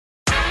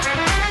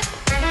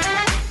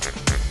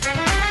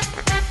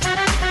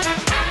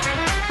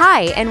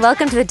Hi, and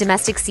welcome to the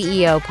Domestic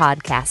CEO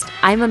podcast.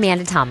 I'm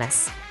Amanda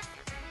Thomas.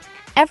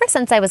 Ever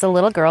since I was a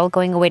little girl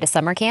going away to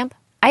summer camp,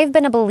 I've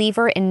been a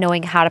believer in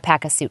knowing how to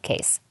pack a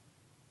suitcase.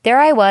 There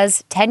I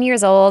was, 10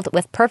 years old,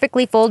 with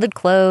perfectly folded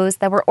clothes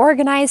that were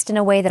organized in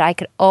a way that I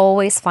could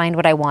always find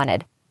what I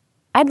wanted.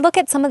 I'd look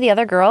at some of the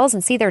other girls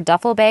and see their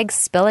duffel bags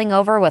spilling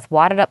over with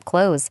wadded up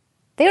clothes.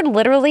 They would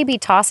literally be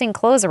tossing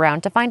clothes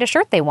around to find a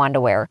shirt they wanted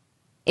to wear.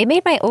 It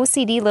made my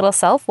OCD little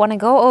self want to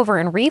go over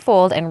and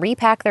refold and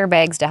repack their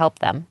bags to help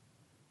them.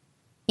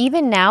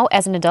 Even now,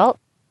 as an adult,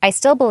 I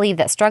still believe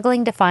that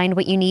struggling to find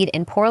what you need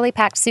in poorly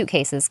packed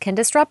suitcases can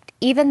disrupt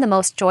even the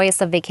most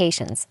joyous of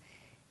vacations.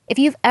 If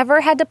you've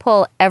ever had to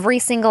pull every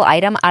single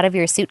item out of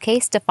your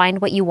suitcase to find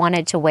what you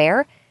wanted to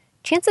wear,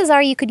 chances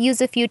are you could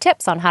use a few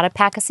tips on how to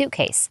pack a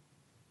suitcase.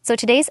 So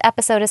today's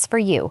episode is for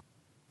you.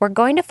 We're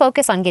going to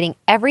focus on getting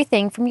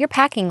everything from your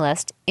packing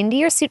list into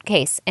your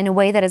suitcase in a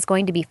way that is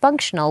going to be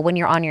functional when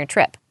you're on your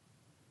trip.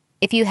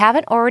 If you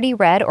haven't already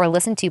read or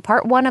listened to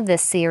part 1 of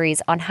this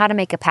series on how to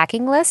make a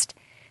packing list,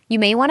 you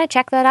may want to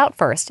check that out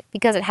first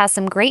because it has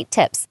some great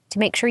tips to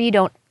make sure you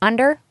don't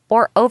under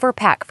or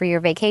overpack for your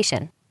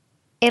vacation.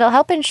 It'll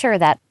help ensure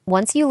that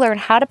once you learn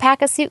how to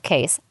pack a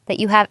suitcase, that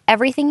you have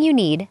everything you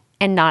need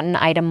and not an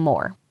item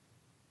more.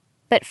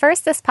 But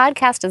first, this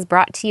podcast is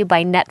brought to you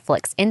by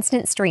Netflix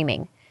Instant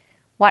Streaming.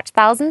 Watch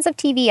thousands of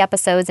TV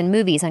episodes and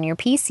movies on your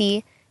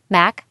PC,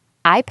 Mac,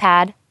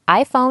 iPad,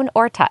 iPhone,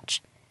 or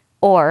Touch,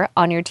 or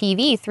on your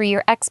TV through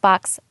your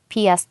Xbox,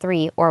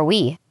 PS3, or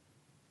Wii.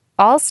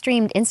 All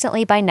streamed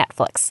instantly by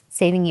Netflix,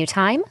 saving you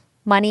time,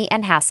 money,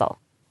 and hassle.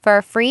 For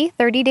a free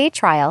 30-day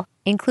trial,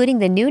 including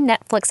the new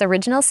Netflix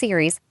original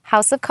series,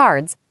 House of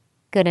Cards,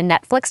 go to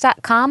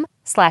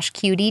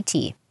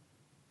netflix.com/QDT.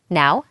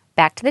 Now,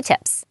 back to the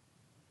tips.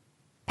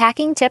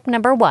 Packing tip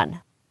number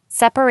 1,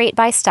 separate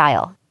by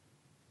style.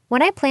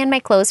 When I plan my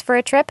clothes for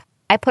a trip,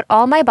 I put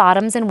all my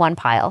bottoms in one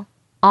pile,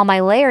 all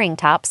my layering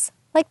tops,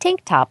 like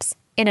tank tops,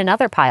 in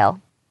another pile,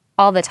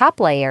 all the top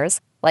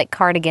layers, like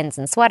cardigans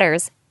and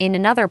sweaters, in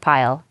another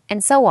pile,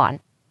 and so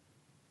on.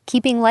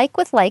 Keeping like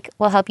with like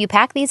will help you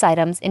pack these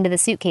items into the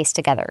suitcase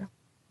together.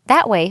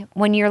 That way,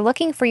 when you're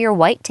looking for your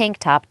white tank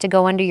top to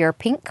go under your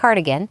pink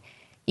cardigan,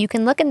 you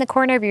can look in the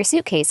corner of your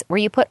suitcase where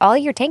you put all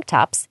your tank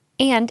tops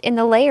and in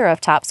the layer of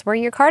tops where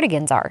your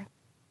cardigans are.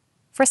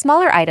 For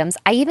smaller items,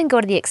 I even go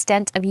to the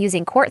extent of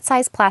using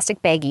quart-sized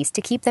plastic baggies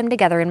to keep them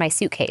together in my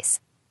suitcase.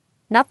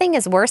 Nothing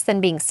is worse than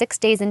being 6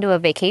 days into a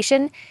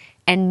vacation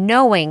and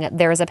knowing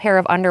there is a pair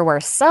of underwear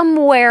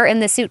somewhere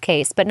in the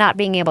suitcase but not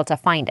being able to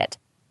find it.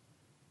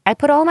 I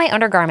put all my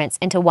undergarments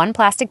into one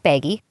plastic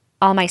baggie,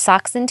 all my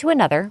socks into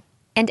another,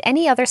 and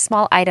any other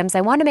small items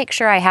I want to make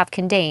sure I have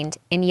contained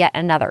in yet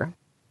another.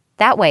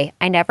 That way,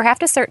 I never have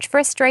to search for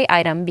a stray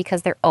item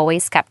because they're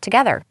always kept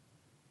together.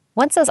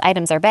 Once those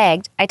items are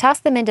bagged, I toss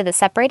them into the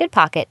separated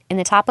pocket in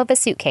the top of a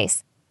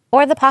suitcase,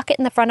 or the pocket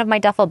in the front of my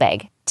duffel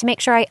bag, to make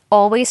sure I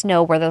always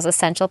know where those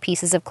essential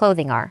pieces of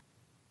clothing are.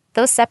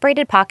 Those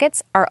separated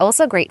pockets are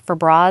also great for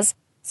bras,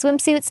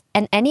 swimsuits,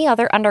 and any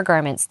other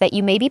undergarments that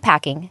you may be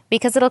packing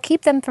because it'll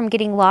keep them from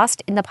getting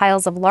lost in the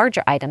piles of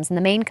larger items in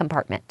the main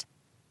compartment.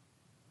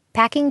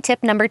 Packing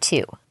tip number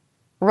 2,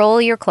 roll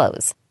your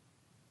clothes.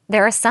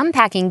 There are some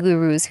packing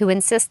gurus who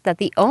insist that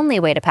the only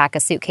way to pack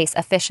a suitcase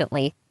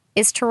efficiently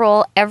is to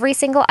roll every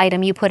single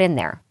item you put in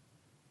there.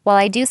 While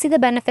I do see the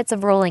benefits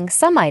of rolling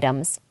some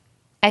items,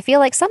 I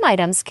feel like some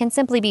items can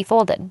simply be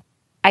folded.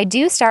 I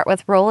do start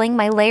with rolling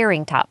my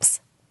layering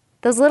tops.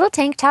 Those little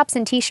tank tops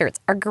and t-shirts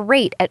are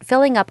great at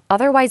filling up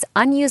otherwise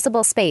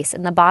unusable space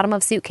in the bottom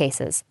of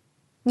suitcases.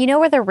 You know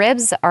where the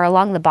ribs are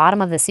along the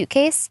bottom of the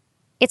suitcase?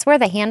 It's where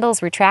the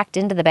handles retract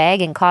into the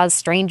bag and cause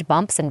strange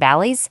bumps and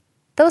valleys.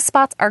 Those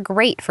spots are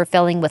great for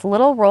filling with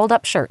little rolled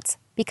up shirts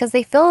because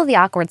they fill the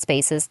awkward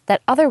spaces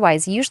that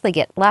otherwise usually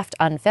get left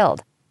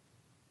unfilled.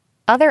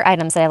 Other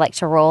items that I like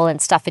to roll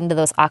and stuff into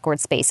those awkward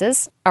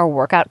spaces are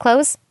workout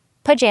clothes,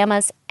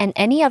 pajamas, and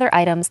any other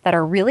items that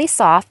are really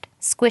soft,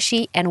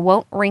 squishy, and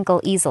won't wrinkle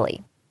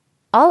easily.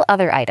 All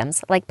other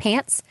items, like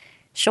pants,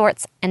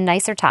 shorts, and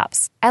nicer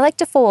tops, I like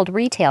to fold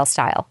retail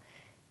style.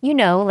 You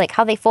know, like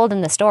how they fold in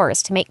the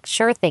stores to make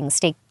sure things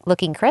stay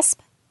looking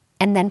crisp,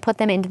 and then put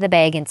them into the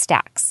bag in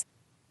stacks.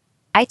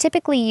 I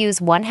typically use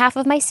one half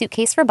of my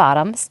suitcase for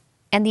bottoms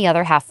and the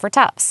other half for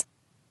tops.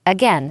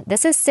 Again,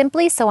 this is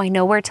simply so I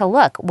know where to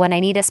look when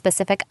I need a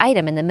specific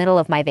item in the middle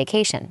of my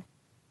vacation.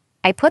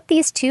 I put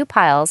these 2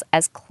 piles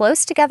as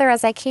close together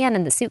as I can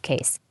in the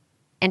suitcase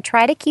and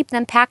try to keep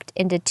them packed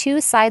into 2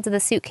 sides of the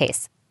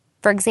suitcase.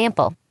 For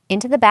example,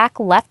 into the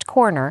back left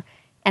corner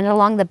and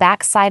along the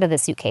back side of the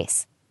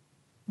suitcase.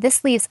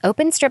 This leaves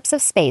open strips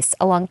of space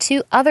along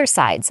 2 other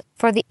sides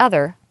for the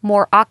other,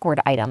 more awkward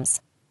items.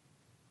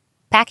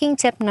 Packing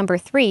tip number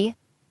 3,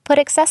 put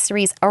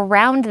accessories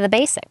around the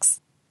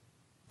basics.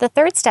 The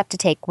third step to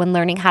take when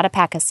learning how to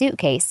pack a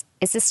suitcase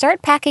is to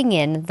start packing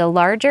in the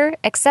larger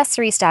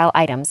accessory-style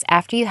items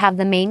after you have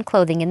the main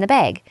clothing in the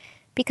bag,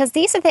 because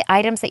these are the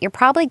items that you're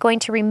probably going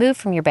to remove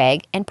from your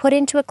bag and put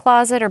into a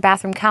closet or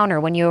bathroom counter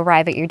when you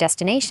arrive at your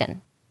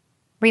destination.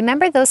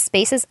 Remember those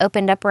spaces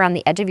opened up around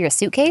the edge of your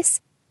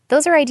suitcase?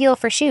 Those are ideal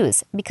for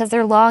shoes because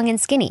they're long and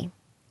skinny.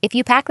 If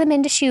you pack them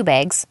into shoe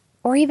bags,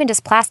 or even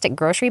just plastic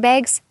grocery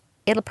bags,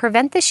 it'll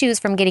prevent the shoes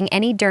from getting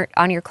any dirt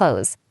on your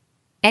clothes.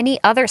 Any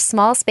other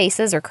small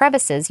spaces or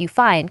crevices you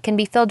find can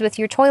be filled with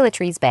your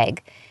toiletries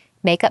bag,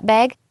 makeup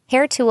bag,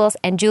 hair tools,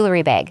 and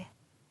jewelry bag.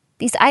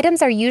 These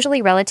items are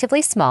usually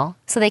relatively small,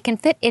 so they can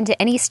fit into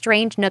any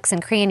strange nooks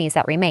and crannies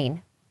that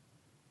remain.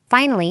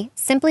 Finally,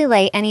 simply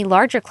lay any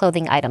larger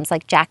clothing items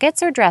like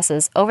jackets or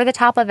dresses over the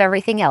top of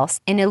everything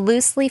else in a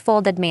loosely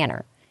folded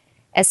manner.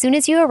 As soon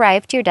as you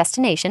arrive to your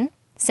destination,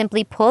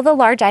 simply pull the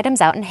large items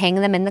out and hang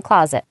them in the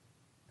closet.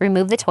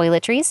 Remove the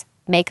toiletries,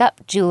 makeup,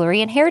 jewelry,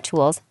 and hair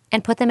tools,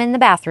 and put them in the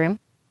bathroom,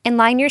 and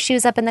line your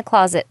shoes up in the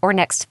closet or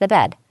next to the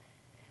bed.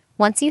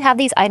 Once you have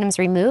these items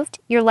removed,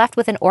 you're left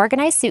with an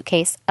organized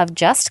suitcase of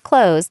just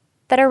clothes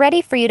that are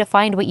ready for you to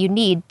find what you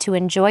need to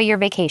enjoy your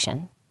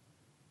vacation.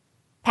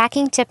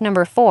 Packing tip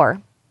number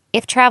 4.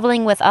 If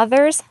traveling with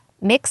others,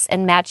 mix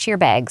and match your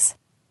bags.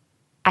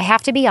 I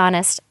have to be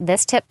honest,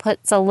 this tip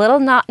puts a little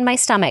knot in my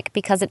stomach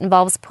because it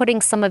involves putting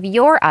some of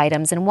your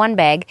items in one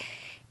bag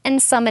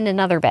and some in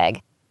another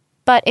bag.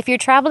 But if you're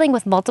traveling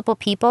with multiple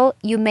people,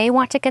 you may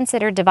want to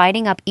consider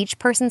dividing up each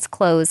person's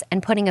clothes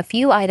and putting a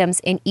few items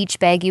in each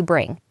bag you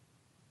bring.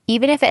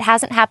 Even if it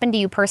hasn't happened to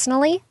you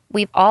personally,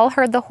 we've all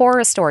heard the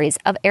horror stories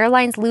of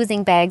airlines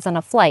losing bags on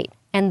a flight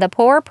and the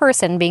poor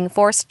person being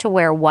forced to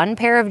wear one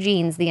pair of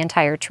jeans the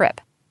entire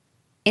trip.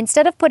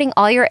 Instead of putting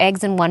all your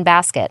eggs in one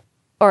basket,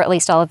 or at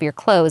least all of your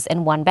clothes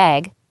in one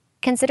bag,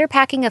 consider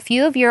packing a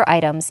few of your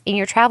items in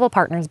your travel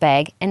partner's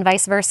bag and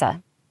vice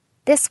versa.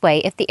 This way,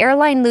 if the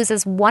airline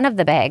loses one of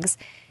the bags,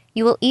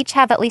 you will each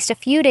have at least a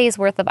few days'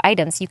 worth of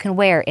items you can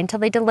wear until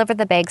they deliver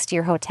the bags to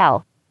your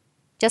hotel.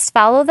 Just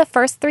follow the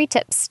first 3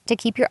 tips to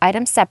keep your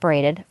items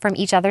separated from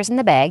each other's in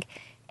the bag,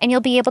 and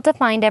you'll be able to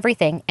find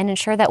everything and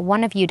ensure that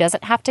one of you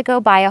doesn't have to go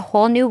buy a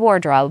whole new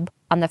wardrobe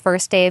on the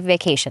first day of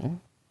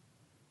vacation.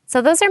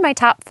 So those are my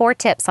top 4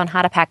 tips on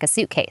how to pack a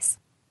suitcase.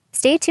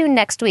 Stay tuned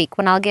next week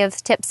when I'll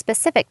give tips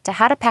specific to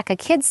how to pack a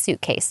kid's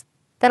suitcase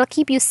that'll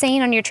keep you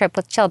sane on your trip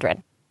with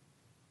children.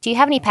 Do you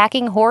have any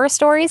packing horror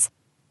stories?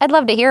 I'd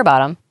love to hear about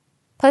them.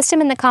 Post them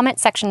in the comment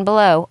section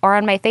below or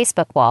on my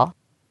Facebook wall,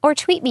 or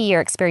tweet me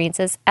your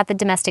experiences at The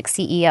Domestic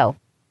CEO.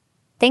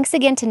 Thanks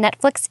again to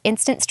Netflix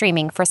Instant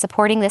Streaming for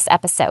supporting this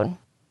episode.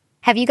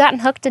 Have you gotten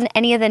hooked in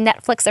any of the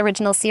Netflix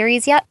original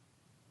series yet?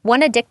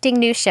 One addicting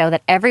new show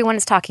that everyone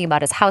is talking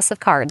about is House of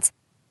Cards.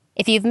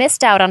 If you've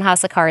missed out on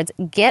House of Cards,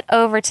 get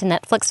over to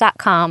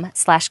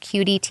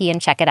netflix.com/QDT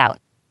and check it out.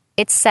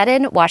 It's set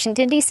in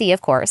Washington, D.C.,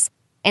 of course,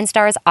 and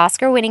stars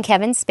Oscar-winning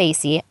Kevin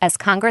Spacey as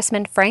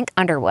Congressman Frank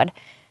Underwood,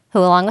 who,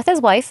 along with his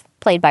wife,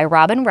 played by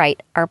Robin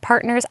Wright, are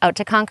partners out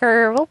to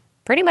conquer,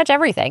 pretty much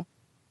everything.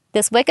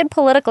 This wicked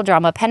political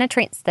drama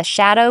penetrates the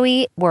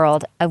shadowy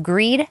world of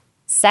greed,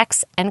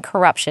 sex, and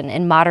corruption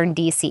in modern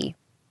D.C.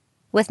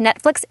 With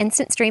Netflix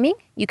Instant Streaming,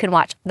 you can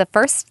watch the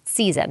first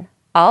season,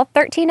 all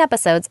 13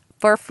 episodes,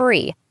 for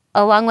free,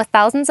 along with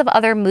thousands of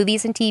other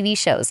movies and TV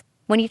shows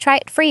when you try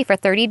it free for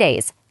 30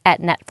 days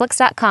at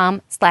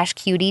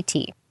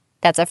netflix.com/QDT.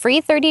 That's a free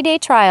 30-day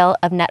trial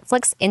of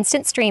Netflix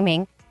Instant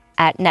Streaming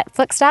at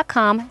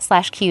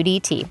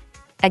netflix.com/QDT.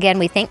 Again,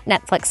 we thank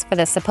Netflix for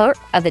the support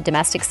of The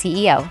Domestic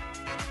CEO.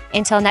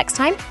 Until next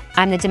time,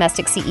 I'm The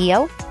Domestic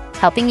CEO,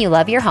 helping you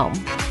love your home.